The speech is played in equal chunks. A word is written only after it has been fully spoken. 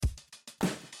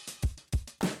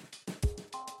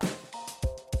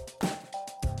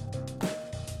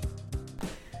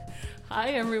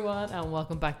Hi everyone and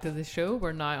welcome back to the show.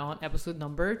 We're now on episode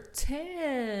number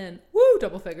 10. Woo,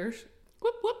 double figures.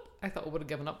 Whoop whoop. I thought we would have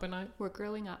given up by now. We're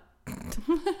growing up.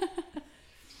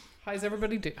 How's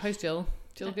everybody do? How's Jill?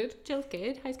 Jill good? Jill's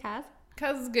good. How's Kaz?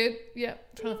 Kaz is good. Yeah,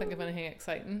 trying to think of anything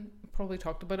exciting. Probably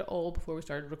talked about it all before we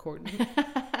started recording.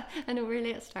 I know we were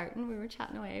late starting. We were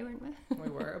chatting away, weren't we? We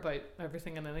were about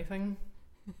everything and anything.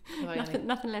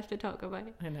 Nothing left to talk about.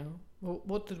 I know. Well,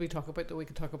 what did we talk about that we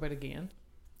could talk about again?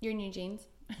 Your new jeans.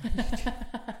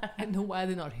 I know why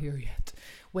they're not here yet.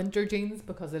 Winter jeans,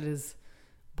 because it is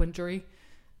wintry.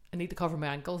 I need to cover my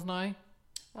ankles now.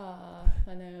 I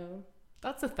know.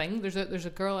 That's the thing. There's a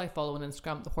girl I follow on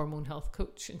Instagram, the hormone health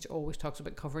coach, and she always talks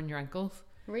about covering your ankles.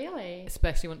 Really?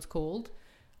 Especially when it's cold.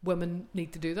 Women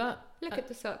need to do that. Look at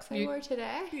the socks I wore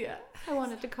today. Yeah. I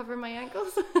wanted to cover my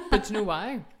ankles. But you know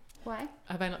why? Why?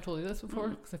 Have I not told you this before?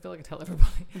 Because I feel like I tell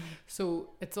everybody.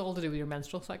 So it's all to do with your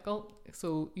menstrual cycle.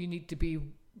 So you need to be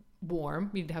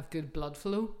warm. You need to have good blood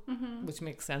flow, which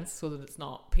makes sense so that it's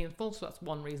not painful. So that's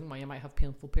one reason why you might have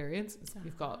painful periods.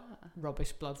 You've got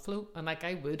rubbish blood flow. And like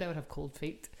I would have cold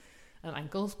feet and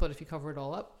ankles. But if you cover it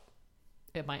all up,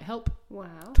 it might help. Wow.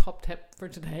 Top tip for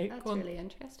today. That's really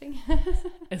interesting.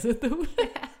 Is it though?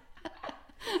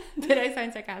 Did I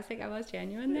sound sarcastic? I was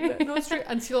genuine there. No, it's true.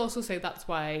 And she'll also say that's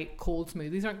why cold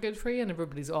smoothies aren't good for you and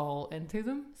everybody's all into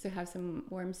them. So have some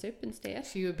warm soup instead.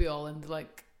 She would be all into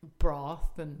like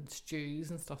broth and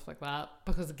stews and stuff like that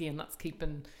because again that's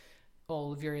keeping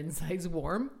all of your insides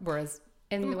warm, whereas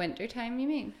in the winter time, you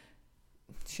mean?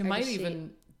 She might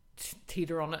even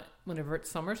teeter on it whenever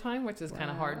it's summertime, which is kind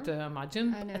of hard to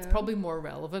imagine. I know. It's probably more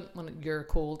relevant when you're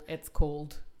cold. It's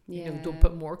cold. Yeah. You know, don't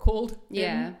put more cold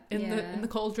in the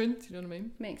cauldron. Do you know what I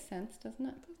mean? Makes sense, doesn't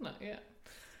it? Doesn't it? Yeah.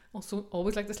 Also,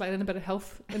 always like to slide in a bit of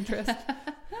health interest.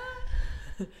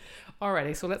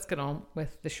 Alrighty, so let's get on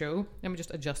with the show. Let me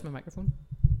just adjust my microphone.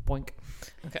 Boink.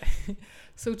 Okay.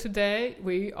 So today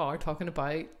we are talking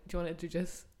about. Do you want to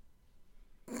introduce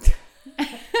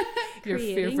your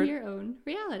favorite? Your own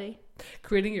reality.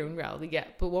 Creating your own reality. Yeah.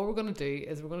 But what we're going to do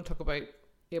is we're going to talk about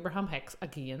Abraham Hicks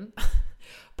again.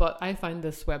 But I find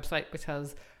this website which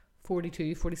has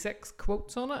 46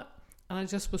 quotes on it, and I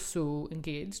just was so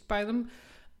engaged by them,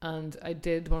 and I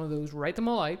did one of those, write them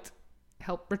all out,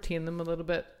 help retain them a little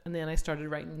bit, and then I started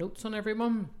writing notes on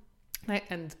everyone.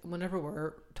 And whenever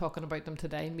we're talking about them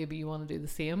today, maybe you want to do the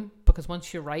same, because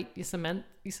once you write, you cement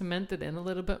it in a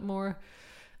little bit more.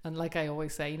 And like I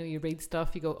always say, you know, you read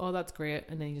stuff, you go, oh, that's great,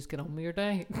 and then you just get on with your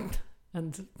day.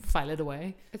 And file it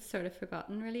away. It's sort of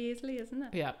forgotten really easily, isn't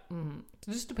it? Yeah. Mm-hmm.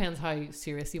 So it just depends how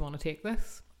serious you want to take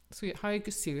this. So how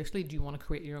seriously do you want to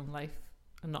create your own life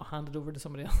and not hand it over to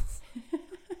somebody else?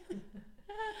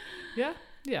 Yeah.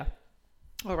 Yeah.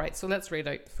 All right. So let's read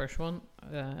out the first one.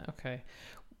 Okay.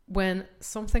 When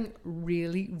something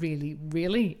really, really,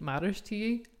 really matters to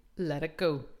you, let it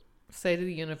go. Say to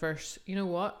the universe, you know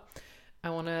what? I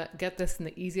want to get this in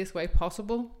the easiest way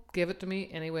possible. Give it to me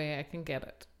any way I can get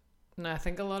it. Now, I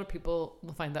think a lot of people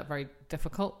will find that very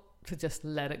difficult to just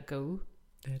let it go.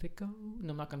 Let it go.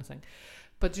 No, I'm not going to sing.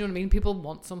 But do you know what I mean? People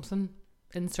want something,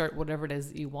 insert whatever it is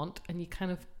that you want, and you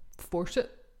kind of force it.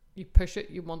 You push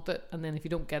it, you want it, and then if you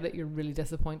don't get it, you're really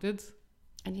disappointed.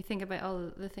 And you think about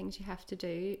all the things you have to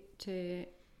do to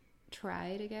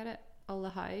try to get it, all the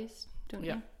hows, don't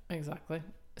you? Yeah, exactly.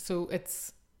 So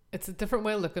it's a different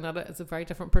way of looking at it. It's a very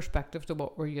different perspective to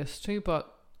what we're used to,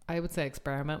 but I would say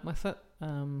experiment with it.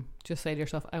 Just say to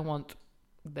yourself, I want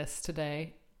this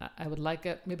today. I would like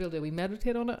it. Maybe I'll do a wee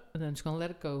meditate on it and then just going to let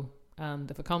it go. And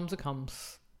if it comes, it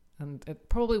comes. And it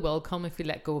probably will come if you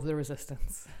let go of the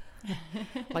resistance.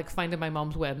 Like finding my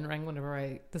mom's wedding ring whenever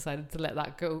I decided to let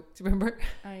that go. Do you remember?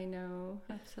 I know.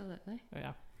 Absolutely.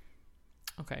 Yeah.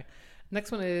 Okay.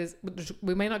 Next one is,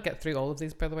 we may not get through all of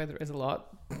these, by the way. There is a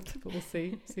lot. But we'll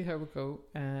see how we go.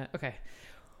 Okay.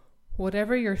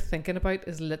 Whatever you're thinking about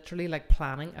is literally like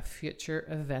planning a future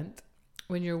event.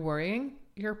 When you're worrying,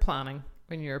 you're planning.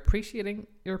 When you're appreciating,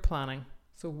 you're planning.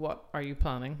 So what are you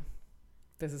planning?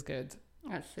 This is good.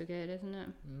 That's so good, isn't it?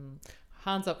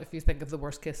 Hands up if you think of the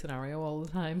worst case scenario all the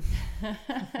time.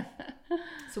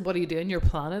 So what are you doing? You're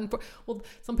planning for. Well,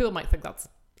 some people might think that's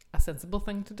a sensible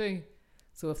thing to do.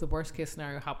 So if the worst case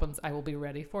scenario happens, I will be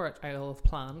ready for it. I will have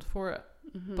planned for it.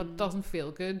 Mm-hmm. But it doesn't feel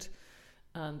good.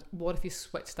 And what if you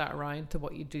switch that around to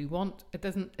what you do want?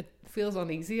 It feels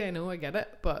uneasy, I know, I get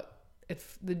it, but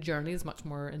the journey is much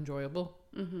more enjoyable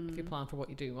if you plan for what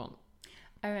you do want.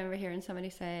 I remember hearing somebody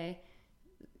say,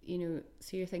 you know,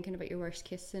 so you're thinking about your worst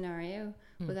case scenario.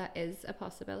 Well, that is a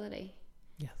possibility.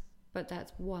 Yes. But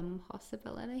that's one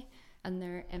possibility, and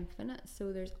they're infinite.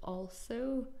 So there's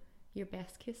also your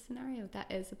best case scenario.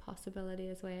 That is a possibility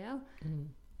as well. Mm.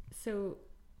 So,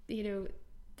 you know,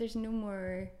 there's no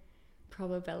more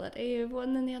probability of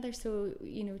one than the other. So,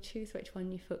 you know, choose which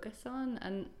one you focus on.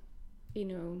 And, you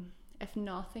know, if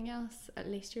nothing else, at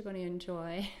least you're going to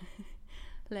enjoy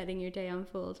letting your day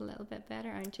unfold a little bit better,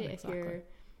 aren't you? Exactly. If you're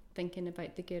thinking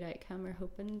about the good outcome or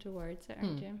hoping towards it,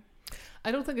 aren't you?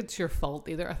 I don't think it's your fault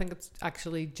either. I think it's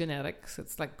actually genetics.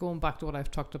 It's like going back to what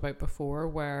I've talked about before,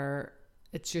 where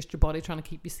it's just your body trying to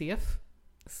keep you safe.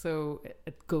 So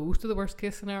it goes to the worst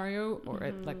case scenario, or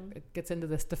it gets into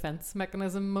this defense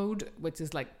mechanism mode, which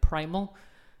is like primal,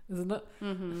 isn't it?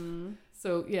 Mm-hmm.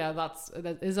 So yeah,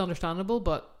 that is understandable,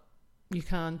 but you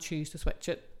can choose to switch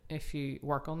it if you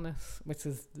work on this, which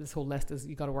is this whole list is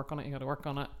you got to work on it, you got to work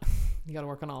on it, you got to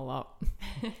work on all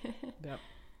that. Yep.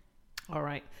 All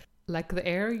right. Like the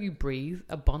air you breathe,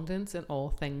 abundance in all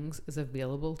things is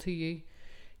available to you.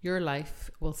 Your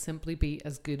life will simply be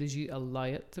as good as you allow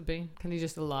it to be. Can you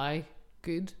just allow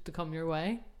good to come your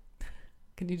way?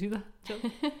 Can you do that, Jill?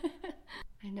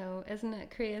 I know, isn't it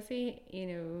crazy? You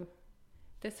know,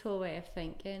 this whole way of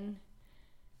thinking,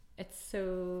 it's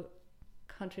so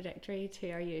contradictory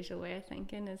to our usual way of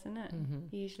thinking, isn't it? Mm-hmm.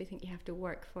 You usually think you have to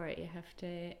work for it, you have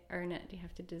to earn it, you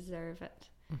have to deserve it.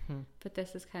 Mm-hmm. But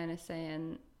this is kind of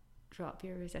saying, drop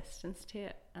your resistance to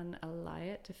it and allow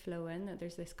it to flow in, that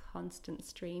there's this constant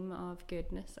stream of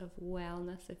goodness, of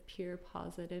wellness, of pure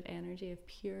positive energy, of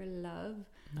pure love.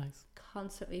 Nice.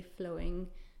 Constantly flowing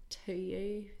to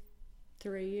you,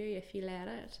 through you, if you let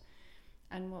it.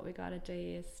 And what we got to do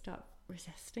is stop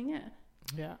resisting it.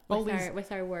 Yeah.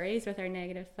 With our worries, with our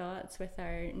negative thoughts, with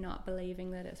our not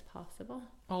believing that it's possible.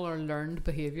 All our learned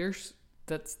behaviours,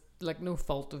 that's like no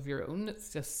fault of your own. It's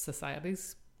just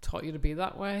society's taught you to be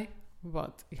that way.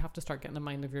 But you have to start getting a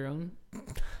mind of your own.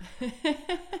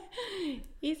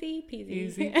 Easy peasy.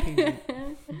 Easy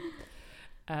peasy.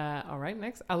 All right,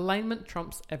 next. Alignment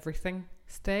trumps everything.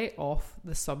 Stay off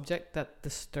the subject that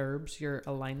disturbs your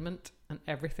alignment, and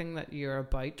everything that you're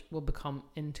about will become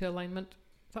into alignment.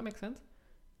 Does that make sense?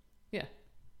 Yeah,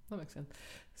 that makes sense.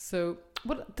 So,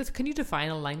 can you define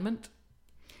alignment?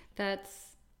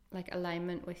 That's like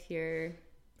alignment with your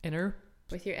inner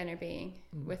being,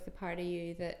 with the part of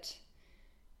you that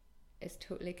is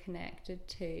totally connected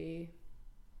to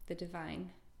the divine.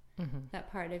 Mm-hmm.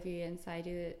 That part of you inside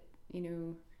you that, you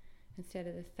know, instead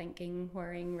of the thinking,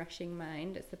 worrying, rushing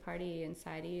mind, it's the part of you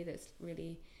inside of you that's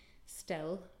really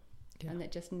still, and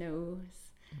that just knows,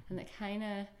 and that kind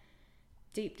of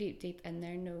deep in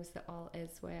there knows that all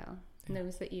is well,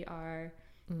 knows that you are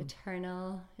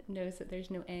eternal, knows that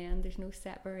there's no end, there's no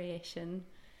separation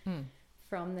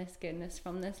from this goodness,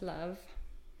 from this love.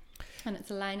 And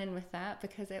it's aligning with that,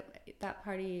 because that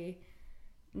part of you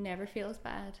never feels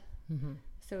bad. Mm-hmm.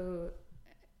 So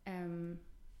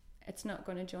it's not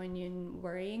going to join you in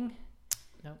worrying,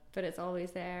 but it's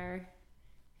always there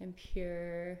in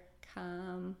pure,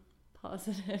 calm,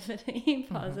 positivity,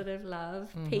 positive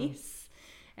love, peace.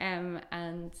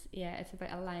 And yeah, it's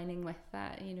about aligning with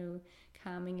that, you know,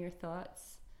 calming your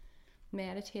thoughts,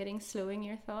 meditating, slowing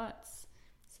your thoughts,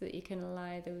 so that you can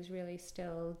allow those really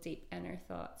still, deep inner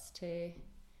thoughts to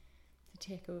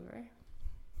take over.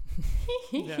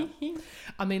 Yeah.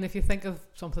 I mean, if you think of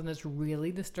something that's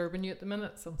really disturbing you at the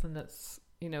minute, something that's,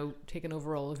 you know, taking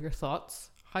over all of your thoughts,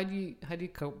 how do you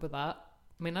cope with that?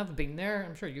 I mean, I've been there.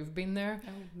 I'm sure you've been there.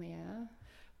 Oh, yeah.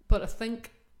 But I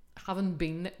think having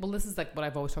been, well, this is like what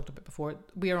I've always talked about before.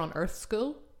 We are on Earth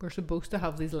School. We're supposed to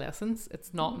have these lessons.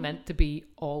 It's not meant to be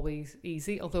always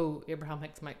easy, although Abraham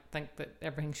Hicks might think that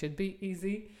everything should be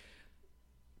easy,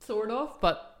 sort of.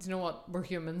 But you know what? We're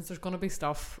humans. There's going to be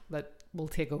stuff that will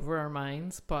take over our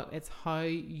minds, but it's how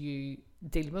you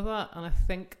deal with that. And I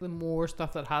think the more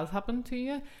stuff that has happened to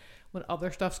you, when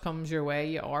other stuff comes your way,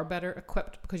 you are better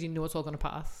equipped, because you know it's all going to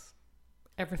pass.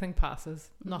 Everything passes.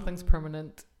 Nothing's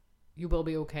permanent. You will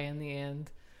be okay in the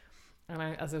end. And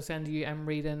as I was saying to you, I'm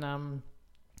reading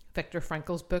Viktor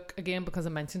Frankl's book again, because I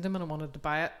mentioned him and I wanted to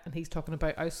buy it, and he's talking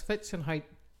about Auschwitz and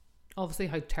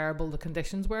how terrible the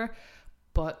conditions were.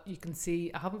 But you can see,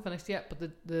 I haven't finished yet,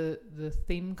 but the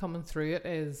theme coming through it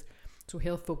is, so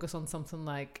he'll focus on something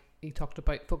like, he talked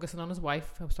about focusing on his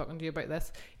wife. I was talking to you about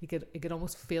this. He could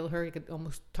almost feel her, he could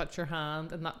almost touch her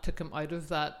hand, and that took him out of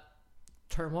that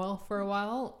turmoil for a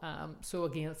while. So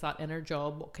again, it's that inner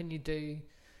job. What can you do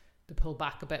to pull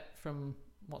back a bit from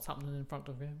what's happening in front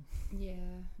of you? Yeah,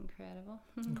 incredible.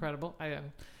 Incredible.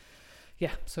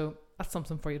 Yeah, so that's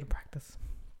something for you to practice.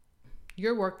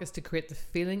 Your work is to create the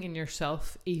feeling in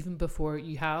yourself even before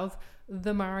you have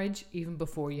the marriage, even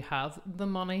before you have the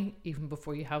money, even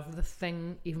before you have the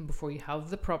thing, even before you have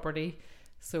the property.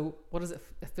 So what is it,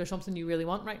 if there's something you really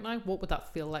want right now, what would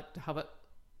that feel like to have it?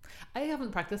 I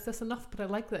haven't practiced this enough, but I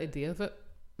like the idea of it.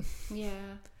 Yeah.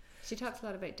 She talks a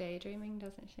lot about daydreaming,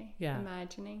 doesn't she? Yeah.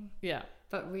 Imagining. Yeah.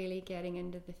 But really getting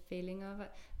into the feeling of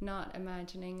it. Not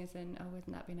imagining as in, oh,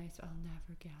 wouldn't that be nice? I'll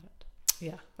never get it.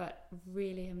 Yeah. But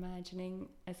really imagining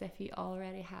as if you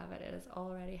already have it. It has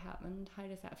already happened. How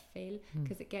does that feel?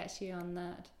 Because it gets you on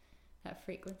that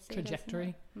frequency.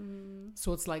 Trajectory.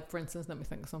 So it's like, for instance, let me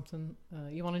think of something.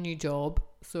 You want a new job.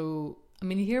 So, I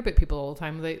mean, you hear about people all the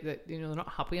time that you know, they're not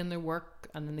happy in their work,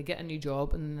 and then they get a new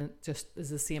job and then it just is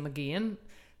the same again.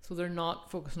 So they're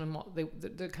not focusing on what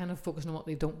they're kind of focusing on what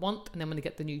they don't want, and then when they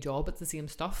get the new job, it's the same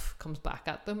stuff comes back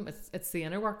at them. It's the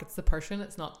inner work, it's the person,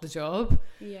 it's not the job.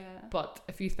 Yeah. But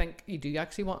if you think you do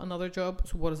actually want another job,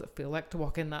 so what does it feel like to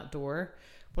walk in that door?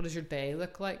 What does your day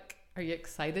look like? Are you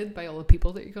excited by all the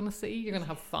people that you're going to see? You're going to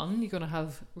have fun. You're going to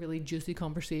have really juicy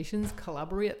conversations,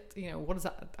 collaborate. You know, what is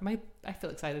that? I feel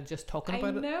excited just talking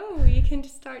about it. I know. You can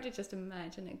just start to just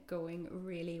imagine it going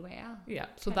really well. Yeah.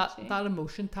 So that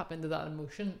emotion, tap into that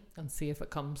emotion and see if it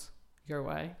comes your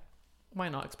way. Why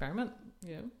not experiment?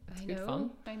 You know, it's good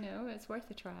fun. I know. It's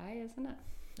worth a try, isn't it?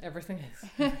 Everything is.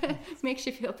 It makes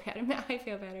you feel better. I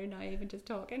feel better now even just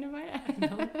talking about it. I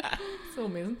know. So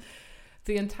amazing.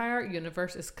 The entire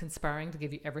universe is conspiring to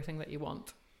give you everything that you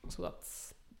want. So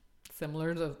that's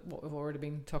similar to what we've already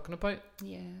been talking about.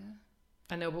 Yeah.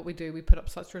 I know what we do. We put up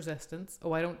such resistance.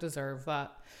 Oh, I don't deserve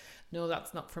that. No,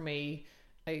 that's not for me.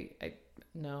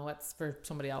 No, it's for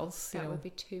somebody else. That would be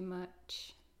too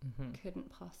much.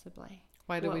 Couldn't possibly.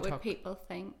 Why do we talk? What would people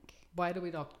think? Why do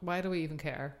we talk? Why do we even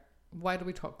care? Why do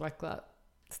we talk like that?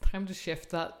 It's time to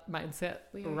shift that mindset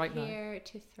right now. We are here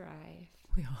to thrive.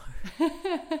 We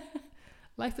are.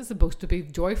 Life is supposed to be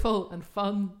joyful and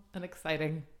fun and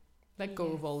exciting. Let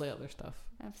go of all the other stuff.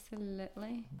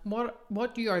 Absolutely.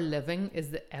 What you are living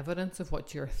is the evidence of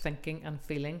what you're thinking and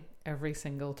feeling every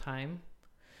single time.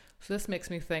 So this makes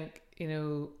me think, you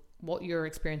know, what you're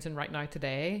experiencing right now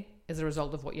today is a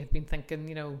result of what you've been thinking,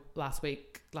 you know, last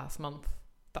week, last month.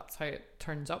 That's how it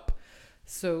turns up.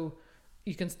 So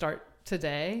you can start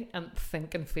today and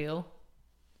think and feel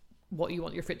what you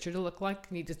want your future to look like.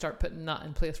 You need to start putting that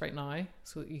in place right now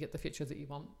so that you get the future that you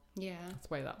want. Yeah. That's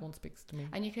why that one speaks to me.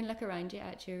 And you can look around you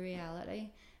at your reality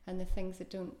and the things that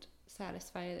don't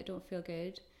satisfy you, that don't feel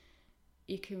good.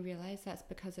 You can realise that's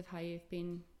because of how you've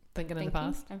been thinking in the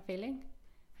past and feeling.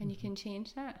 And you can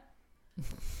change that.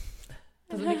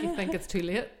 Does it make you think it's too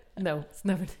late? No, it's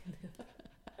never too late.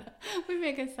 We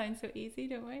make it sound so easy,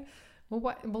 don't we?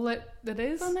 Well, it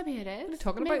is. Well, maybe it is. What are you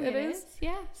talking maybe about? It is.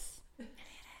 Yes.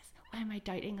 Why am I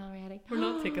doubting already? We're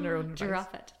not taking our own advice.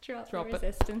 Drop it. Drop the it.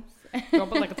 resistance.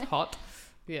 Drop it like it's hot.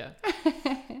 Yeah.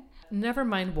 Never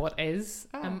mind what is.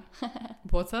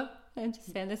 What's that? I'm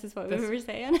just saying this is what we were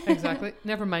saying. Exactly.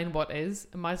 Never mind what is.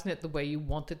 Imagine it the way you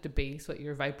want it to be so that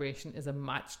your vibration is a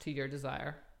match to your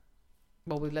desire.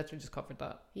 Well, we literally just covered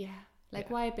that. Yeah.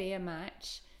 Why be a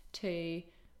match to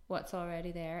what's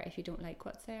already there if you don't like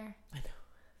what's there? I know.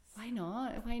 Why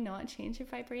not? Why not change your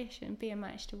vibration? Be a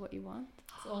match to what you want.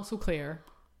 It's also clear.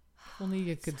 If only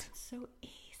you could. It's so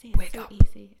easy. Wake up.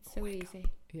 Easy. It's so easy.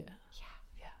 Yeah.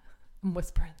 Yeah. I'm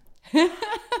whispering.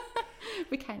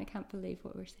 We kind of can't believe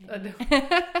what we're saying. I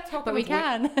know. But we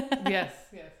can. Yes.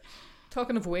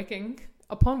 Talking of waking,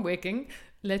 upon waking,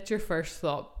 let your first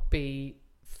thought be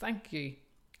thank you.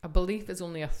 A belief is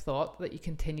only a thought that you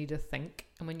continue to think,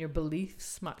 and when your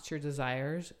beliefs match your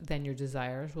desires, then your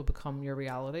desires will become your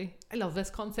reality. I love this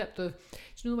concept of, do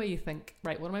you know the way you think,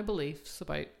 right, what are my beliefs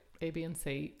about A, B, and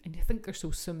C? And you think they're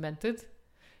so cemented,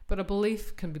 but a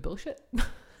belief can be bullshit.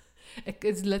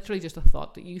 It's literally just a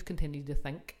thought that you've continued to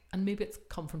think, and maybe it's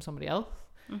come from somebody else,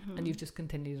 and you've just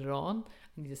continued it on,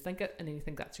 and you just think it, and then you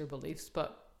think that's your beliefs,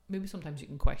 but maybe sometimes you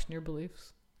can question your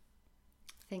beliefs.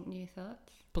 Think new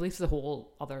thoughts. Beliefs is a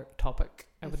whole other topic.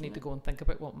 I would need to go and think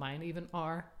about what mine even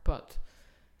are, but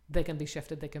they can be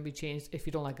shifted, they can be changed if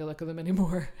you don't like the look of them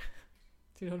anymore.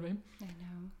 Do you know what I mean? I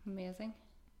know. Amazing.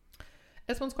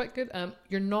 This one's quite good.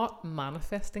 You're not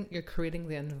manifesting, you're creating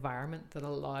the environment that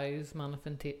allows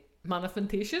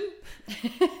manifestation.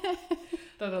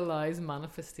 That allows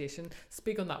manifestation.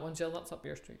 Speak on that one, Jill. That's up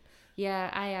your street. Yeah,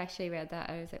 I actually read that.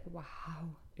 I was like, wow.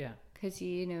 Yeah. Because,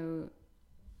 you know,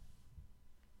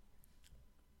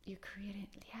 you're creating,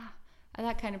 and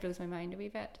that kind of blows my mind a wee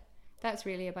bit. That's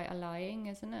really about allowing,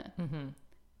 isn't it?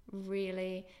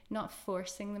 Really not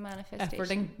forcing the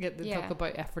manifestation. Efforting. They talk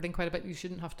about efforting quite a bit. You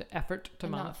shouldn't have to effort to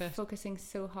manifest. Not focusing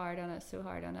so hard on it.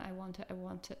 I want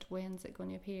it. When's it going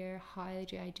to appear? How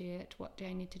do I do it? What do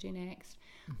I need to do next?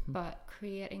 But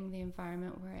creating the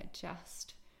environment where it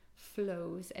just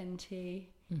flows into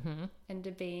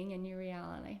being in your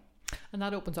reality. And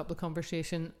that opens up the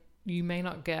conversation. You may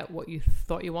not get what you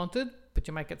thought you wanted, but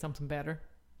you might get something better.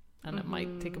 And it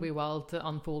might take a wee while to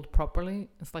unfold properly.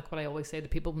 It's like what I always say to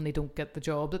people when they don't get the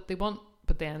job that they want,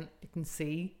 but then you can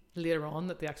see later on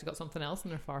that they actually got something else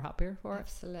and they're far happier for it.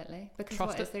 Absolutely. Because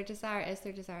what is their desire? Is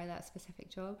their desire that specific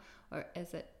job, or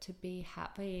is it to be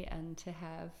happy and to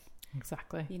have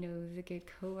exactly, you know, the good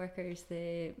co-workers,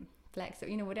 the flex,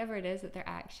 you know, whatever it is that they're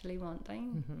actually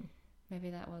wanting. Maybe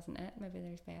that wasn't it. Maybe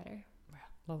there's better.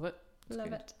 Love it.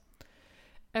 Love it.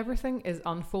 Everything is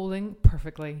unfolding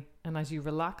perfectly, and as you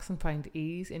relax and find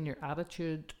ease in your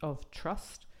attitude of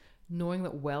trust, knowing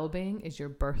that well-being is your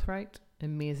birthright,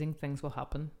 amazing things will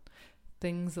happen.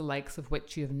 Things the likes of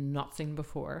which you have not seen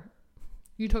before.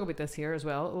 You talk about this here as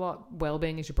well a lot.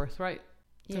 Well-being is your birthright,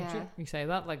 don't you? You say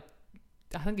that, like,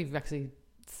 I think you've actually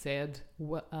said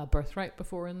birthright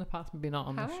before in the past, maybe not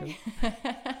on the show.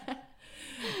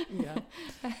 Yeah.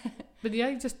 But yeah,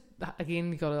 you just,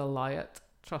 again, you got to allow it,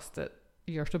 trust it.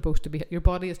 You're supposed to be, your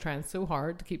body is trying so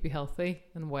hard to keep you healthy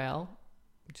and well.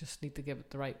 You just need to give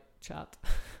it the right chat.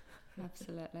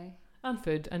 Absolutely. And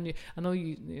food. And I know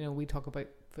you know, we talk about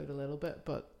food a little bit,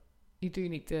 but you do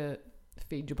need to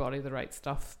feed your body the right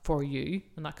stuff for you,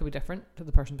 and that could be different to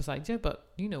the person beside you,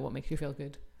 but you know what makes you feel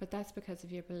good. But that's because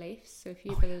of your beliefs. So if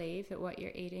you believe that what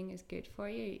you're eating is good for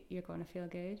you, you're going to feel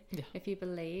good. Yeah. If you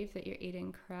believe that you're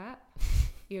eating crap,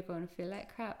 you're going to feel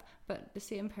like crap. But the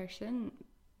same person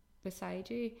beside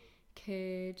you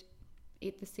could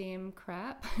eat the same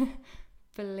crap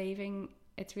believing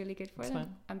it's really good for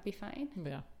them and be fine.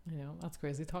 Yeah, you know, that's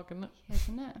crazy talk, isn't it?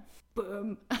 Isn't it?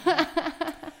 Boom.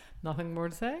 Nothing more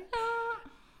to say.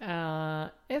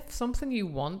 If something you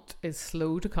want is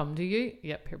slow to come to you,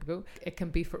 yep, here we go, it can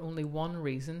be for only one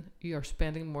reason. You are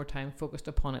spending more time focused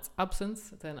upon its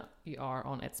absence than you are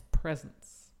on its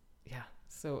presence. Yeah,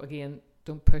 so again,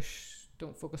 don't focus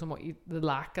on what you, the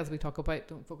lack, as we talk about.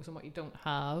 Don't focus on what you don't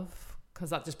have, because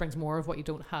that just brings more of what you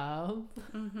don't have.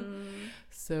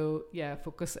 So yeah,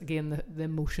 focus again, the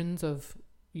emotions of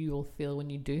you'll feel when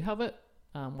you do have it.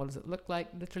 What does it look like?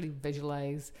 Literally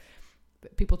visualize.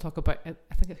 People talk about, I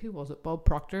think, who was it? Bob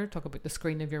Proctor talk about the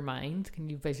screen of your mind. Can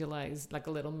you visualize like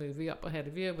a little movie up ahead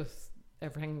of you with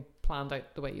everything planned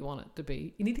out the way you want it to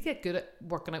be? You need to get good at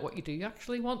working out what you do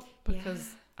actually want,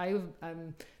 because I'm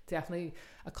definitely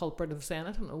a culprit of saying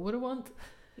I don't know what I want.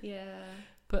 Yeah.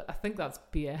 But I think that's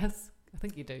BS. I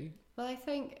think you do. Well, I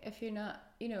think if you're not,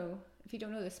 you know, if you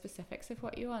don't know the specifics of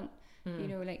what you want, you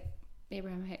know, like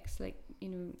Abraham Hicks, like, you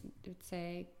know, would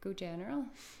say go general.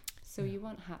 So you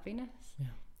want happiness,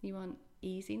 you want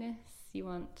easiness, you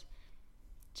want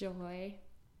joy,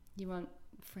 you want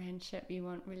friendship, you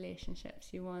want relationships,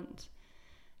 you want,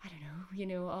 I don't know, you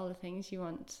know, all the things. You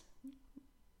want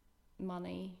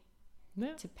money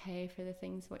to pay for the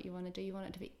things what you want to do. You want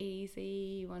it to be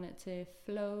easy, you want it to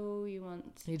flow, you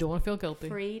don't want to feel guilty,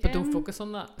 freedom. But don't focus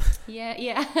on that.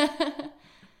 Yeah.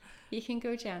 You can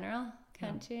go general,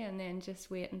 can't you? And then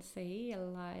just wait and see,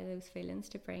 allow those feelings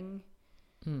to bring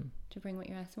what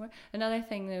you're asking for. Another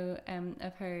thing though,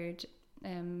 I've heard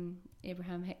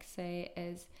Abraham Hicks say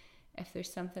is, if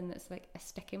there's something that's like a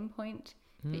sticking point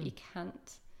that you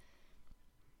can't,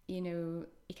 you know,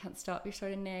 you can't stop your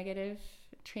sort of negative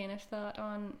train of thought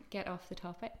on, get off the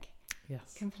topic.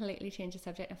 Yes. Completely change the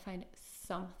subject and find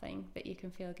something that you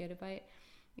can feel good about.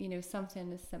 You know,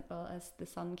 something as simple as the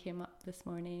sun came up this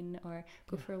morning, or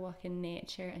go for a walk in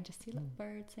nature and just see like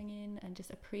birds singing and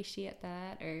just appreciate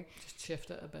that, or just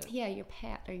shift it a bit. Yeah, your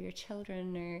pet or your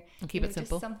children, or and keep it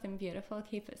simple. Just something beautiful.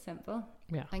 Keep it simple.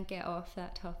 Yeah. And get off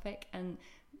that topic, and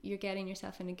you're getting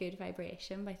yourself in a good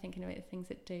vibration by thinking about the things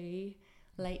that do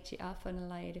light you up and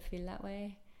allow you to feel that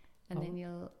way, and then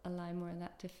you'll allow more of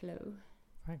that to flow.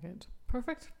 Very good.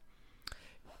 Perfect.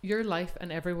 Your life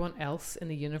and everyone else in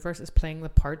the universe is playing the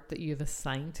part that you've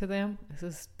assigned to them. This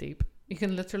is deep. You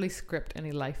can literally script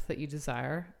any life that you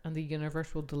desire, and the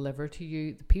universe will deliver to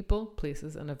you the people,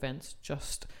 places, and events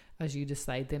just as you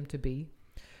decide them to be.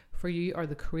 For you are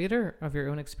the creator of your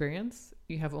own experience.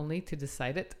 You have only to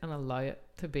decide it and allow it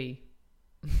to be.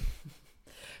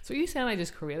 So are you saying I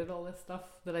just created all this stuff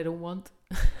that I don't want?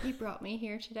 You brought me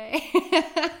here today.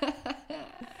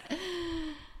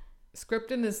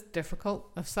 Scripting is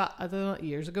difficult. I've sat, I don't know,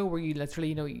 years ago, where you literally,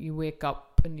 you know, you wake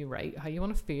up and you write how you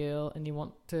want to feel, and you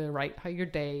want to write how your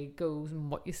day goes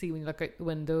and what you see when you look out the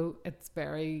window. It's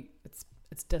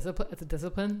discipline. It's a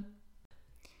discipline.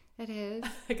 It is.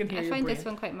 I find this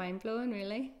one quite mind blowing,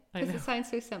 really, because it sounds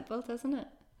so simple, doesn't it?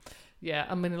 Yeah,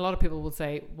 I mean, a lot of people will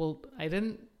say, "Well, I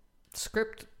didn't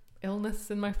script illness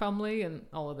in my family and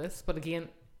all of this," but again,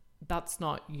 that's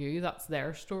not you, that's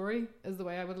their story, is the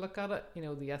way I would look at it. You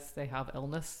know, yes, they have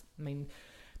illness. I mean,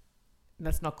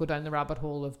 let's not go down the rabbit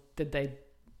hole of did they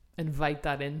invite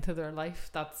that into their life.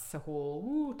 That's a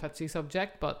whole touchy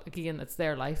subject, but again, it's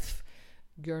their life.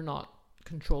 You're not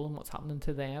controlling what's happening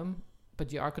to them,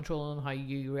 but you are controlling how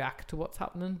you react to what's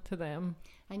happening to them.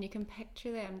 And you can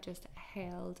picture them just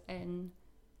held in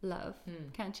love,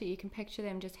 can't you? You can picture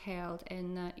them just held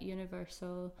in that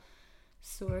universal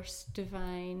source,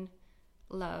 divine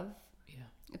love.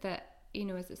 Yeah. That, you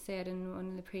know, as it said in one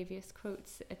of the previous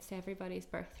quotes, it's everybody's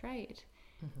birthright.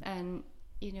 And,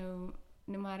 you know,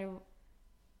 no matter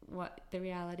what the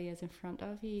reality is in front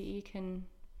of you, you can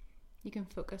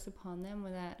focus upon them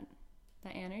with that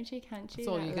energy, can't you? That's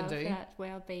all you can do. That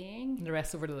well-being. And the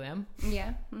rest over to them.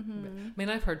 Yeah. I mean,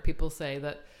 I've heard people say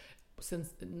that,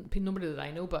 since nobody that I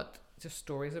know, but just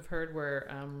stories I've heard where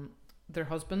their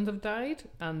husbands have died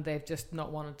and they've just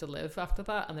not wanted to live after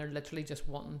that, and they're literally just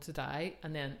wanting to die,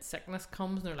 and then sickness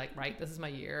comes and they're like, right, this is my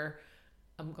year,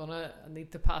 I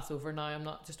need to pass over now,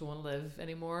 don't want to live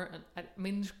anymore. And I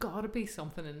mean, there's got to be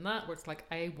something in that where it's like,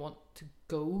 I want to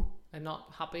go, I'm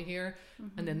not happy here,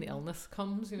 and then the illness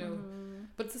comes, you know.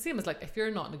 But it's the same as like, if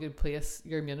you're not in a good place,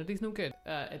 your immunity's no good.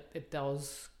 It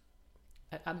does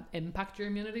impact your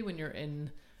immunity when you're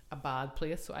in a bad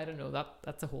place. So I don't know,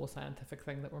 that's a whole scientific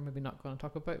thing that we're maybe not going to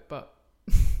talk about, but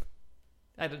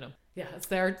I don't know. Yeah, it's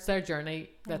their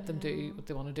journey. Let them do what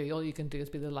they want to do. All you can do is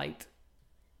be the light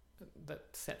that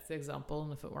sets the example,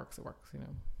 and if it works, you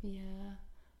know. Yeah,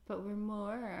 but we're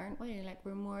more, aren't we? Like,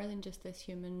 we're more than just this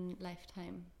human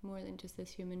lifetime, more than just this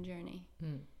human journey.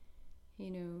 You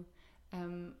know,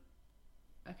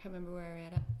 I can't remember where I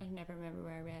read it. I never remember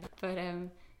where I read it, but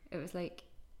it was like,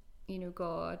 you know,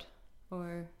 God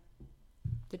or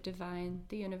the divine,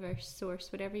 the universe,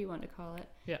 source, whatever you want to call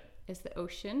it, is the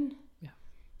ocean,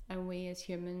 and we as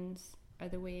humans are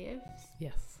the waves.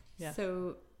 Yes.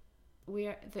 So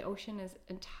the ocean is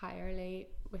entirely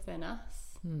within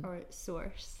us, or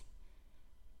source.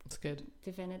 That's good.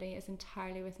 Divinity is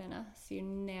entirely within us. You're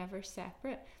never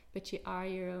separate, but you are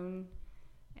your own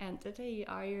entity. You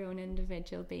are your own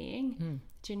individual being.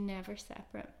 But you're never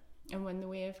separate. And when the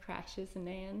wave crashes and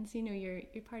ends, you know, you're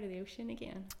part of the ocean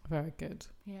again. Very good.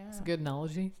 Yeah. It's a good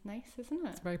analogy. It's nice, isn't it?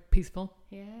 It's very peaceful.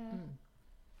 Yeah.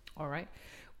 All right.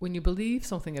 When you believe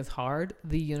something is hard,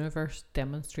 the universe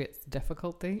demonstrates the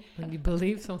difficulty. When you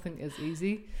believe something is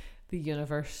easy, the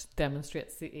universe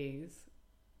demonstrates the ease.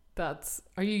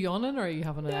 Are you yawning, or are you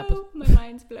having an episode? No, my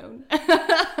mind's blown.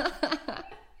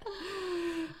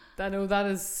 I know that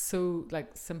is so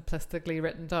like simplistically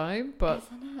written down, but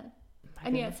isn't it?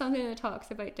 And yet something that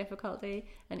talks about difficulty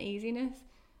and easiness.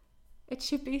 It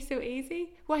should be so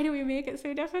easy. Why do we make it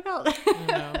so difficult?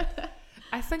 No.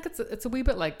 I think it's a wee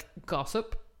bit like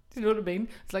gossip. Do you know what I mean?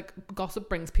 It's like gossip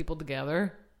brings people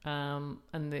together, and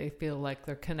they feel like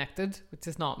they're connected, which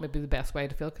is not maybe the best way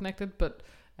to feel connected, but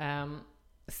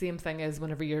same thing is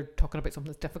whenever you're talking about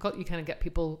something that's difficult, you kind of get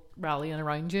people rallying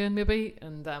around you maybe,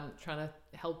 and trying to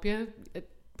help you. It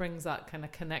brings that kind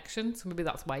of connection. So maybe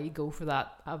that's why you go for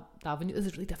that avenue. This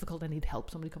is really difficult, I need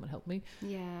help, somebody come and help me.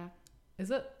 Yeah. Is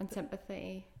it? And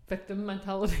sympathy. Victim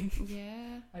mentality.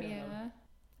 Yeah. I don't know.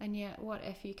 And yet, what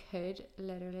if you could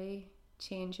literally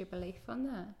change your belief on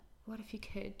that? What if you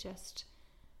could just,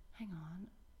 hang on,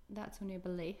 that's only a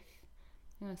belief.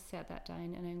 I'm going to set that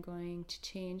down, and I'm going to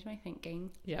change my thinking.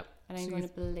 Yep. And I'm going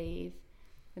to believe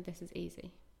that this is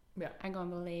easy. Yeah. I'm going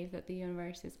to believe that the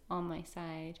universe is on my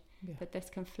side, that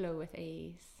this can flow with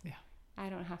ease. Yeah. I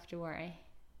don't have to worry.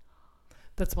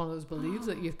 That's one of those beliefs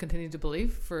that you've continued to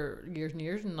believe for years and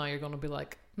years, and now you're going to be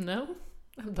like, no,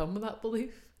 I'm done with that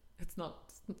belief.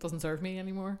 It doesn't serve me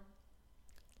anymore.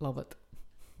 Love it.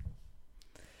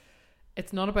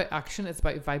 It's not about action, it's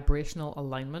about vibrational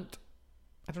alignment.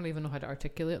 I don't even know how to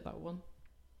articulate that one.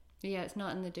 Yeah, it's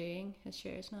not in the doing.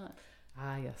 It's not.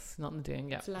 Ah, yes, not in the doing.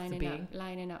 Yeah, it's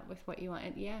lining up with what you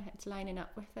want. Yeah, it's lining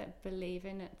up with it.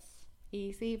 Believing it's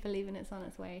easy. Believing it's on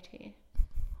its way to you.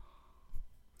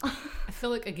 I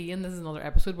feel like, again, this is another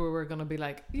episode where we're going to be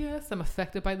like, yes, I'm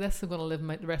affected by this. I'm going to live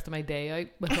the rest of my day out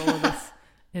with all of this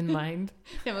in mind.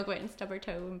 Then we'll go out and stub our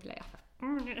toe and be like,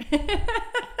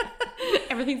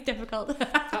 everything's difficult.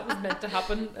 That was meant to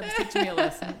happen. It was teaching me a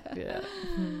lesson. Yeah.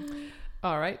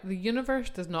 All right. The universe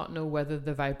does not know whether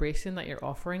the vibration that you're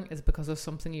offering is because of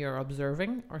something you're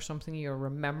observing, or something you're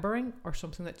remembering, or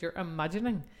something that you're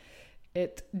imagining.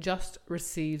 It just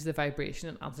receives the vibration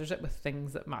and answers it with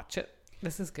things that match it.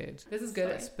 This is good. This is Sorry.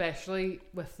 good, especially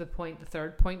with the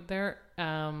third point there.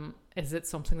 Is it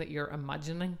something that you're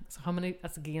imagining? So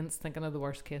that's against thinking of the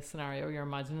worst case scenario. You're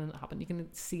imagining it happen. You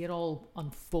can see it all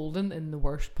unfolding in the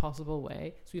worst possible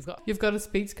way. So you've got a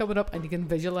speech coming up, and you can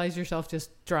visualize yourself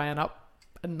just drying up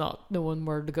and not knowing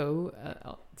where to go.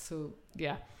 So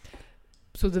yeah.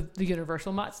 So the universe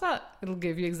will match that. It'll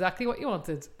give you exactly what you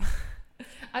wanted.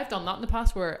 I've done that in the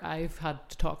past where I've had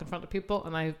to talk in front of people,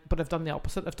 but I've done the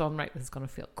opposite. I've done, right, this is going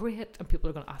to feel great, and people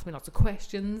are going to ask me lots of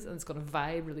questions, and it's going to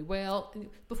vibe really well. And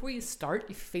before you start,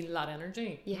 you feel that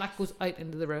energy, yes. and that goes out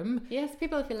into the room. Yes,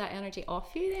 people feel that energy off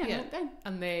you then, don't they?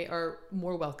 And they are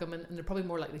more welcome, and they're probably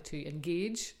more likely to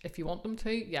engage if you want them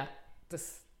to. Yeah,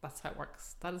 that's how it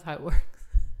works. That is how it works.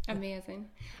 Amazing.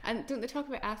 And don't they talk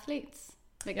about athletes?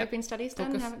 Like, Yep. there've been studies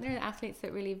done, haven't there? Athletes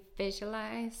that really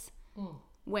visualize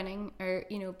winning, or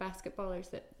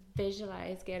basketballers that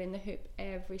visualize getting the hoop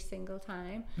every single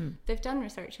time. They've done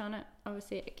research on it.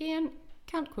 Obviously, again,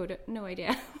 can't quote it, no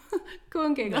idea. Go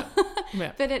and Google.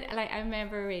 Yeah. But I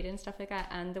remember reading stuff like that,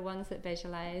 and the ones that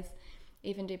visualize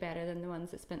even do better than the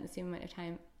ones that spent the same amount of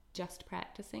time just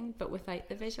practicing but without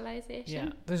the visualization.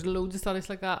 Yeah, there's loads of studies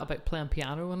like that about playing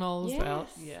piano and all as well.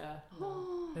 Yes. Yeah.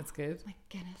 Oh, It's good. my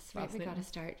goodness, right, we Fascinating. got to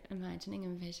start imagining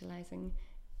and visualizing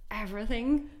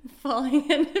everything falling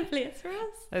into place for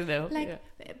us. I know. Like,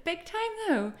 yeah. big time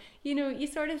though. You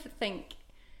sort of think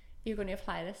you're going to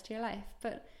apply this to your life,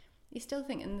 but you still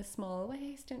think in the small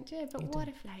ways, don't you? But what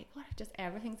if just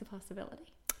everything's a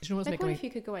possibility? Do you know what's Like, making what me... if you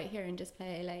could go out here and just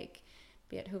play like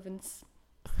Beethoven's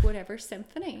whatever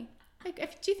symphony?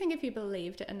 Like, do you think if you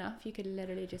believed it enough, you could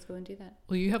literally just go and do that?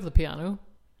 Well, you have the piano.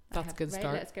 That's a good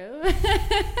start. Let's go.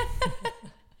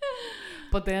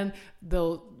 But then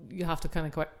you have to kind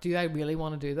of go, do I really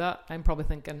want to do that? I'm probably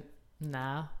thinking,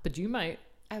 nah, but you might.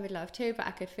 I would love to, but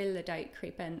I could feel the doubt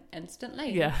creep in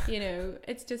instantly. Yeah.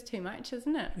 It's just too much,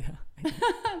 isn't it? Yeah.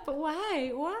 But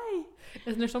why? Why?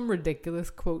 Isn't there some ridiculous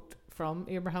quote from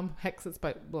Abraham Hicks? It's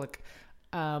about, like,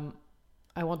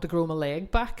 I want to grow my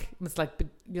leg back. And it's like, but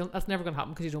that's never going to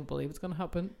happen because you don't believe it's going to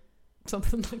happen.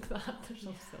 Something like that. There's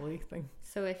some silly thing.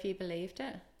 So if you believed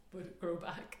it, Would it grow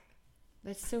back?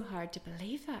 it's so hard to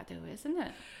believe that though, isn't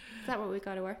it? Is that what we've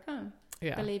got to work on?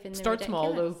 Yeah. Believe in the Start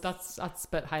small though. ridiculous. That's a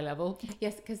bit high level.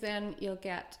 Yes, because then you'll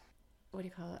get, what do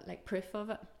you call it, like proof of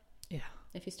it. Yeah.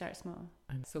 If you start small.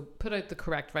 And so put out the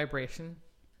correct vibration,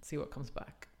 see what comes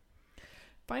back.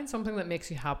 Find something that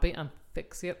makes you happy and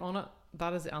fixate on it.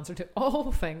 That is the answer to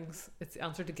all things. It's the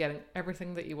answer to getting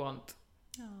everything that you want.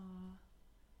 Aww.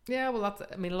 Yeah, well,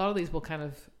 a lot of these will kind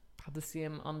of have the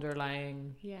same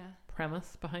underlying Yeah.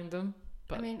 premise behind them.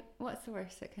 But I mean, what's the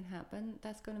worst that can happen?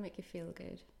 That's going to make you feel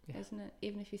good, Yeah. isn't it?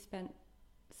 Even if you spent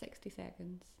 60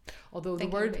 seconds although the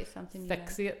thinking word about something you love.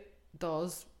 fixate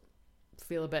does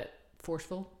feel a bit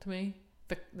forceful to me.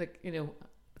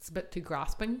 It's a bit too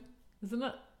grasping, isn't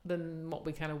it? Than what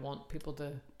we kind of want people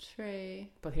to. True.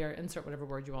 But here, insert whatever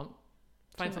word you want.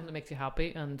 Find True. something that makes you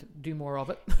happy and do more of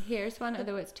it. Here's one,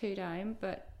 although it's too down,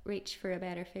 but reach for a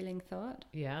better feeling thought.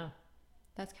 Yeah.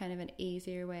 That's kind of an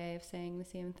easier way of saying the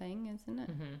same thing, isn't it?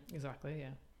 Exactly,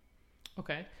 yeah.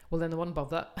 Okay. Well, then the one above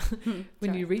that. When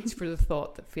Sorry. you reach for the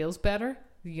thought that feels better,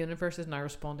 the universe is now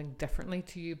responding differently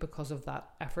to you because of that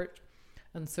effort.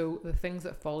 And so the things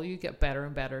that follow you get better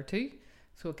and better too.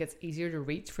 So it gets easier to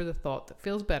reach for the thought that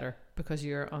feels better because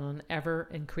you're on an ever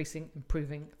increasing,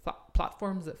 improving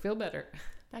platforms that feel better.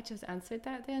 That just answered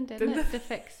that then, didn't it? To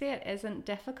fix it isn't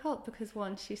difficult because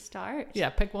once you start. Yeah,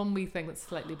 pick one wee thing that's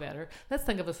slightly better. Let's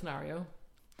think of a scenario.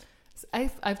 So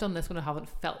I've done this when I haven't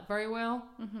felt very well.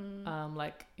 Mm-hmm.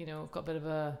 I've got a bit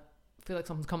of feel like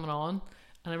something's coming on.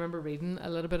 And I remember reading a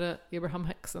little bit of Abraham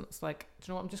Hicks, and it's like, do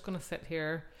you know what? I'm just going to sit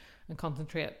here and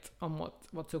concentrate on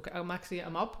what's okay. I'm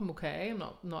up, I'm okay. I'm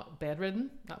not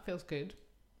bedridden. That feels good.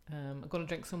 I'm going to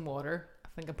drink some water. I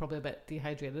think I'm probably a bit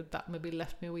dehydrated. That maybe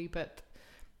lift me a wee bit.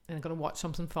 And I'm going to watch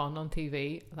something fun on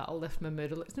TV. That'll lift my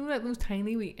mood. It's like those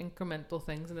tiny wee incremental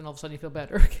things, and then all of a sudden you feel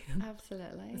better again.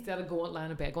 Absolutely. Instead of lying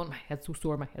in bed going, my head's so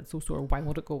sore. Why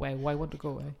won't it go away? Why won't it go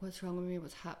away? What's wrong with me?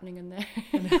 What's happening in there?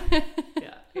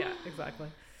 Yeah, exactly.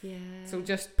 Yeah. So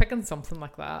just picking something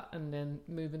like that and then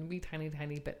moving wee tiny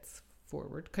bits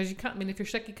forward. Because you can't, if you're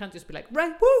sick, you can't just be like,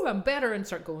 right, woo, I'm better, and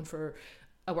start going for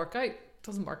a workout. It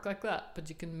doesn't work like that. But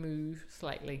you can move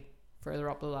slightly further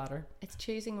up the ladder. It's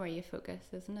choosing where you focus,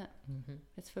 isn't it? Mm-hmm.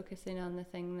 It's focusing on the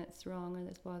thing that's wrong or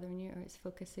that's bothering you, or it's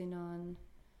focusing on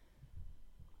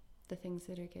the things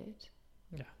that are good.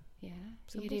 Yeah. Yeah.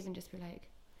 So Simple. you'd even just be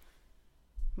like,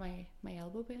 my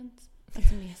elbow bends.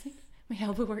 That's amazing. My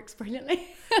elbow works brilliantly.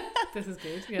 This is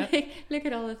good. Yeah. Like, look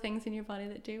at all the things in your body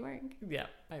that do work. Yeah,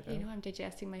 I know. You know, I'm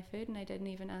digesting my food and I didn't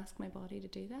even ask my body to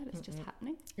do that. It's just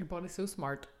happening. Your body's so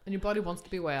smart, and your body wants to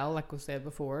be well, like we said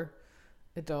before.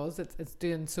 It does. It's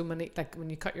doing so many, like when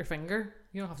you cut your finger,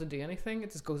 you don't have to do anything.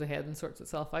 It just goes ahead and sorts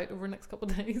itself out over the next couple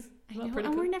of days. I know,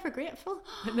 and we're never grateful.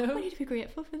 I know. We need to be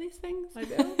grateful for these things. I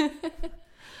know.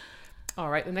 All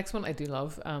right, the next one I do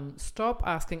love. Stop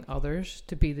asking others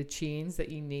to be the change that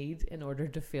you need in order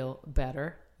to feel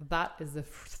better. That is the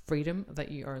freedom that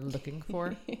you are looking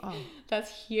for. Oh,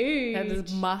 that's huge. that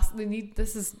is massive. I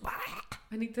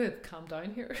need to calm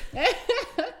down here.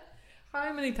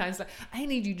 How many times like, I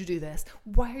need you to do this.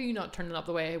 Why are you not turning up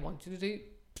the way I want you to do?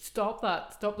 Stop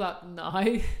that now.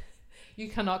 You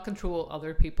cannot control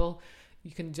other people.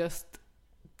 You can just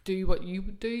do what you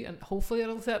do, and hopefully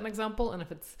it'll set an example. And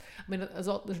if it's, I mean, there's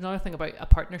another thing about a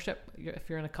partnership. If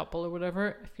you're in a couple or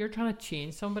whatever, if you're trying to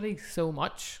change somebody so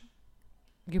much,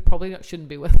 you probably shouldn't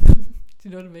be with them. Do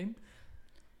you know what I mean?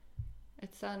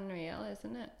 It's unreal,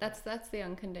 isn't it? That's the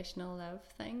unconditional love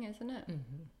thing, isn't it?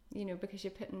 Mm-hmm. You know, because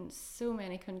you're putting so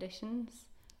many conditions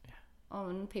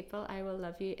on people. I will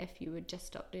love you if you would just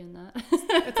stop doing that.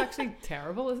 It's actually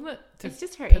terrible, isn't it? It's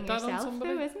just hurting yourself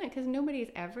though, isn't it? Because nobody's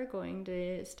ever going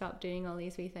to stop doing all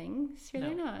these wee things. Sure,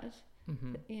 they're not.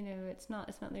 Mm-hmm. You know, it's not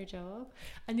their job.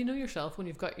 And you know yourself, when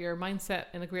you've got your mindset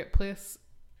in a great place,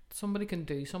 somebody can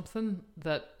do something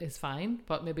that is fine,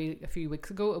 but maybe a few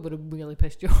weeks ago it would have really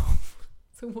pissed you off.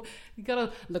 So you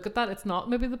gotta look at that. It's not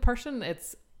maybe the person,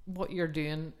 it's what you're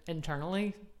doing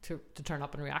internally to turn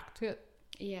up and react to it.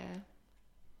 Yeah.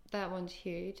 That one's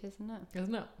huge, isn't it?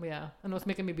 Isn't it? Yeah. I know, it's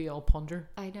making me be all ponder.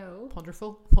 I know.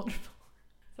 Ponderful. Is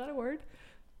that a word?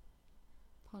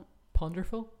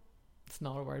 Ponderful? It's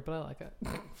not a word, but I like it.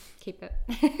 Keep it.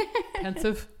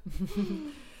 Pensive.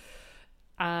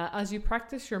 As you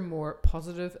practice your more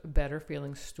positive, better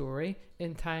feeling story,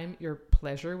 in time your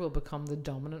pleasure will become the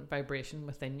dominant vibration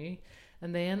within you.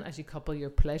 And then as you couple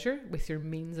your pleasure with your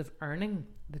means of earning,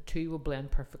 the two will blend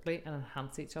perfectly and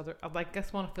enhance each other. I like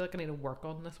this one. I feel like I need to work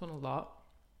on this one a lot.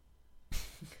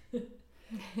 So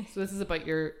this is about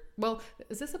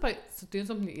is this about doing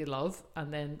something that you love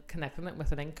and then connecting it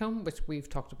with an income, which we've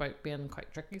talked about being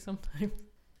quite tricky sometimes?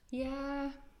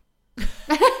 Yeah.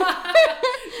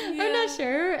 I'm not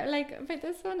sure. Like, about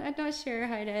this one, I'm not sure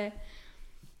how to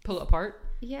pull it apart.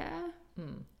 Yeah.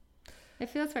 It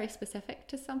feels very specific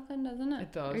to something, doesn't it?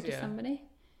 It does, or to somebody.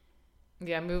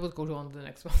 Yeah, maybe we'll go on to the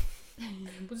next one.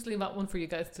 We'll just leave that one for you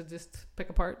guys to just pick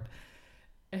apart.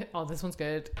 Oh, this one's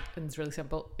good and it's really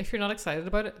simple. If you're not excited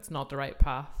about it, it's not the right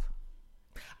path.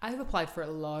 I've applied for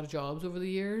a lot of jobs over the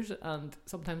years and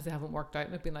sometimes they haven't worked out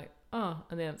and I've been like, oh,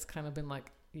 and then it's kind of been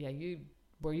like, yeah,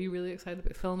 were you really excited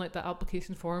about filling out that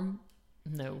application form?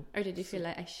 No. Or did you feel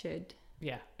like I should?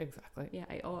 Yeah, exactly. Yeah,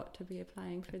 I ought to be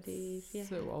applying for these. Yeah.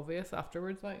 So obvious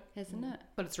afterwards, like, isn't it?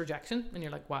 But it's rejection, and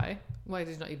you're like, why? Why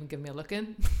did you not even give me a look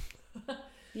in?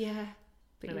 Yeah,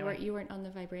 but anyway. you weren't on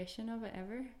the vibration of it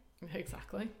ever.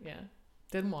 Exactly. Yeah,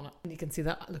 didn't want it. And you can see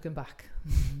that looking back.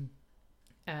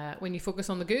 When you focus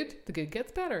on the good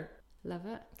gets better. Love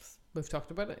it. We've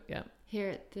talked about it. Yeah.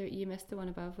 Here, you missed the one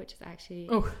above, which is actually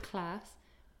class.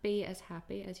 Be as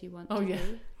happy as you want to be.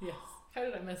 Yes. How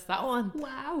did I miss that one?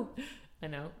 Wow. I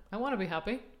know. I want to be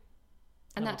happy.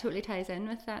 And that totally ties in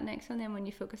with that next one. Then when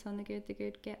you focus on the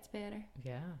good gets better.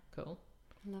 Yeah, cool.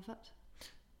 Love it.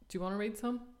 Do you want to read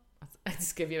some? I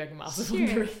just give you like a massive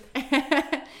one.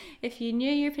 If you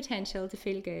knew your potential to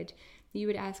feel good, you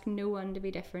would ask no one to be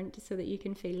different so that you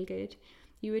can feel good.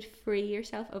 You would free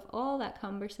yourself of all that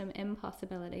cumbersome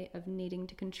impossibility of needing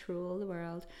to control the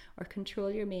world or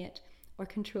control your mate or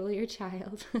control your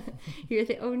child. You're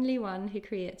the only one who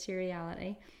creates your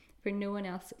reality. For no one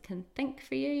else can think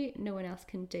for you, no one else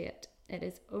can do it. It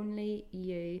is only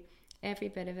you. Every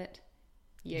bit of it.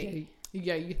 You.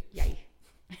 Yay.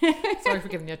 Sorry for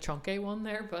giving you a chunky one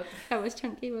there, but that was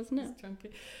chunky, wasn't it? It's chunky.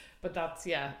 But that's,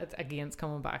 it's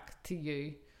coming back to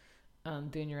you and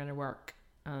doing your inner work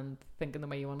and thinking the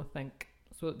way you want to think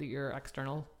so that your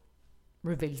external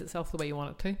reveals itself the way you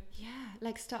want it to. Yeah,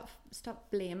 like stop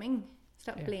blaming.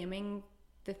 Stop blaming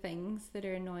the things that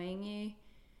are annoying you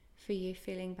for you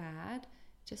feeling bad.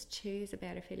 Just choose a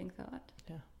better feeling thought.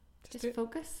 Yeah. Just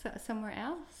focus somewhere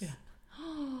else. Yeah.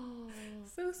 Oh,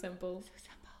 so simple.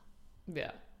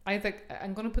 Yeah. I think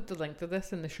I'm going to put the link to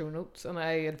this in the show notes and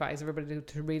I advise everybody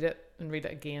to read it and read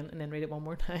it again and then read it one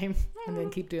more time and then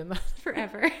keep doing that.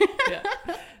 Forever. Yeah.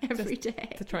 Every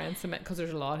day. To try and submit because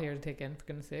there's a lot here to take in, for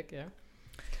goodness sake. Yeah.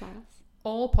 Class.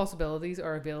 All possibilities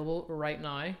are available right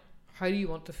now. How do you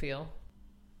want to feel?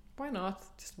 Why not?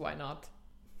 Just why not?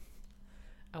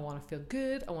 I want to feel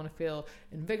good. I want to feel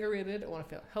invigorated. I want to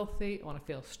feel healthy. I want to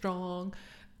feel strong.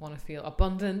 I want to feel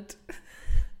abundant.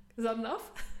 Is that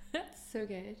enough? So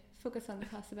good. Focus on the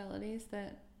possibilities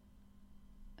that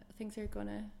things are going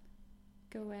to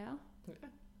go well. Yeah,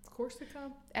 of course they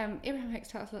can. Abraham Hicks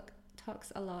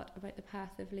talks a lot about the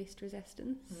path of least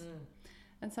resistance.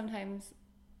 And sometimes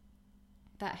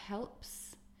that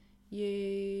helps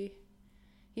you.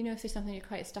 You know, if there's something you're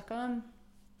quite stuck on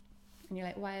and you're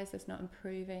like, why is this not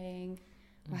improving?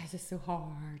 Why is this so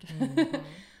hard?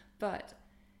 But,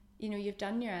 you know, you've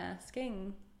done your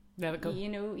asking. Let it go. You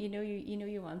know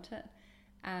you want it.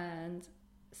 And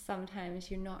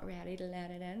sometimes you're not ready to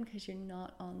let it in because you're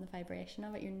not on the vibration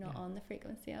of it. You're not on the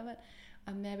frequency of it.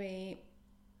 And maybe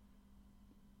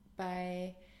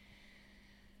by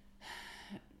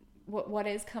what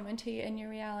is coming to you in your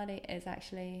reality is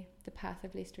actually the path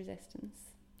of least resistance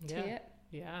to it.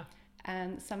 Yeah.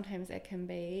 And sometimes it can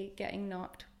be getting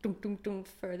knocked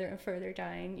further and further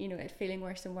down, you know, it feeling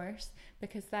worse and worse,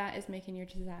 because that is making your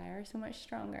desire so much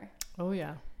stronger. Oh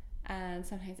yeah. And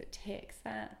sometimes it takes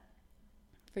that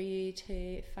for you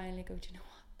to finally go, do you know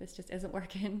what, this just isn't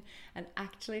working, and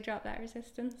actually drop that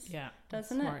resistance. Yeah.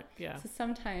 Doesn't it? Smart. Yeah. So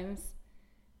sometimes,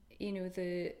 you know,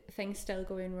 the thing's still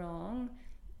going wrong,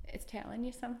 it's telling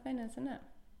you something, isn't it?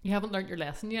 You haven't learned your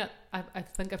lesson yet. I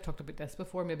think I've talked about this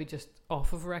before, maybe just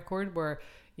off of record, where,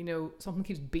 you know, something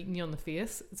keeps beating you on the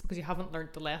face. It's because you haven't learned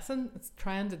the lesson. It's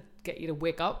trying to get you to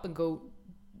wake up and go,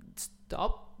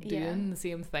 stop doing the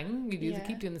same thing. You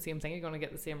keep doing the same thing, you're going to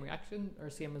get the same reaction or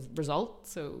same result.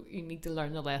 So you need to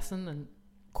learn the lesson and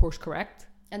course correct.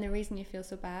 And the reason you feel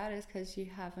so bad is because you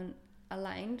haven't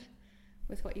aligned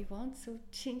with what you want. So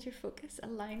change your focus,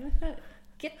 align with it.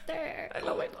 Get there. I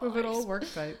love it. We've it all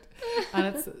worked out. And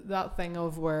it's that thing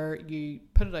of where you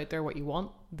put it out there what you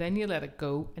want, then you let it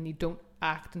go, and you don't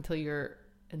act until you're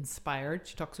inspired.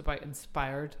 She talks about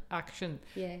inspired action.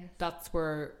 Yeah. That's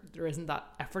where there isn't that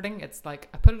efforting. It's like,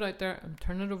 I put it out there, I'm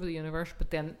turning it over to the universe, but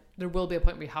then there will be a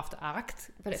point where you have to act.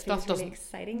 But it feels really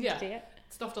exciting to do it.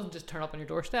 Stuff doesn't just turn up on your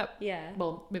doorstep. Yeah.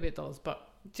 Well, maybe it does, but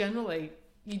generally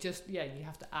you just, you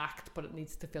have to act, but it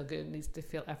needs to feel good, it needs to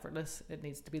feel effortless, it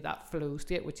needs to be that flow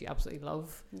state, which you absolutely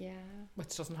love. Yeah.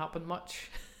 Which doesn't happen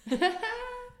much.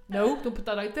 No, don't put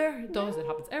that out there. It does. It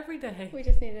happens every day. We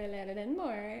just need to let it in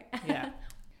more. Yeah.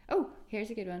 Oh, here's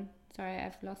a good one. Sorry,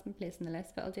 I've lost my place in the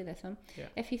list, but I'll do this one. Yeah.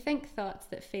 If you think thoughts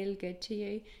that feel good to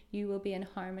you, you will be in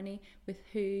harmony with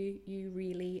who you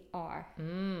really are.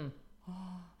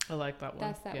 I like that one.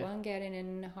 That's that one, getting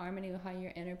in harmony with how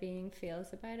your inner being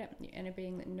feels about it. Your inner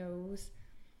being that knows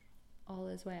all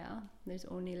is well. There's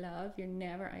only love. You're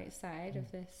never outside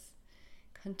of this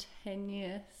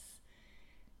continuous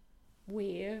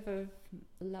wave of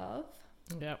love.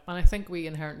 Yeah, and I think we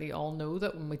inherently all know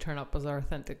that when we turn up as our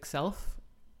authentic self,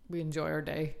 we enjoy our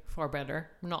day far better.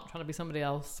 We're not trying to be somebody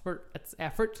else. It's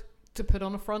effort to put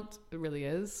on a front. It really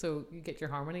is. So you get your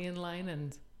harmony in line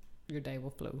and your day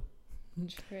will flow.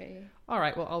 True. All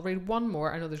right, well, I'll read one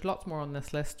more. I know there's lots more on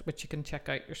this list, which you can check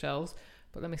out yourselves.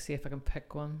 But let me see if I can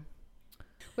pick one.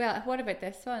 Well, what about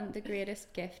this one? The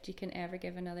greatest gift you can ever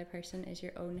give another person is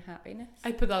your own happiness.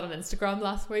 I put that on Instagram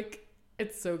last week.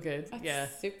 It's so good.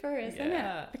 That's super, isn't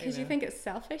it? Because you think it's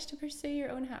selfish to pursue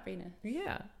your own happiness.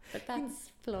 Yeah. But that's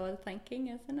flawed thinking,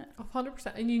 isn't it?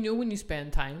 100%. And you know, when you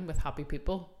spend time with happy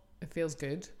people, it feels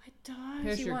good. It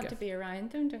does. You want to be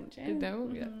around them, don't you? You know,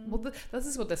 yeah. Well, this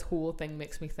is what this whole thing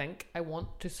makes me think. I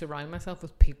want to surround myself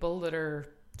with people that are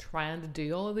trying to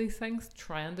do all of these things,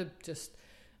 trying to just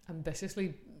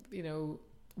ambitiously, you know,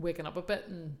 waking up a bit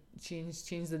and change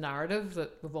the narrative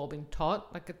that we've all been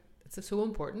taught. Like, it's so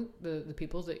important, the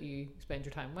people that you spend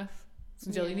your time with. So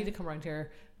Jill, you need to come around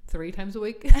here 3 times a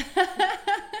week.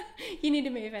 You need to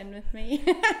move in with me.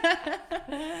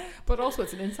 But also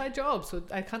it's an inside job, so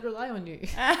I can't rely on you.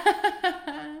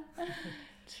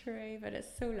 True, but it's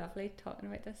so lovely talking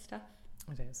about this stuff.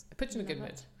 It is. It puts you in a good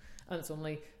mood. And it's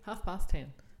only 10:30.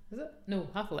 Is it? No,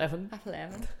 11:30.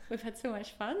 11:30. We've had so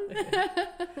much fun.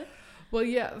 Well,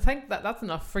 yeah, I think that's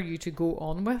enough for you to go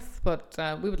on with, but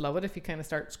we would love it if you kind of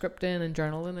start scripting and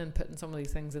journaling and putting some of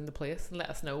these things into place, and let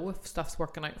us know if stuff's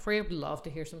working out for you. We'd love to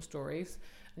hear some stories,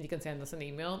 and you can send us an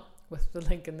email with the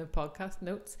link in the podcast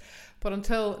notes. But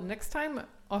until next time,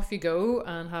 off you go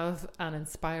and have an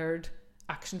inspired,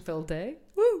 action-filled day.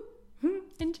 Woo!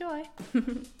 Enjoy.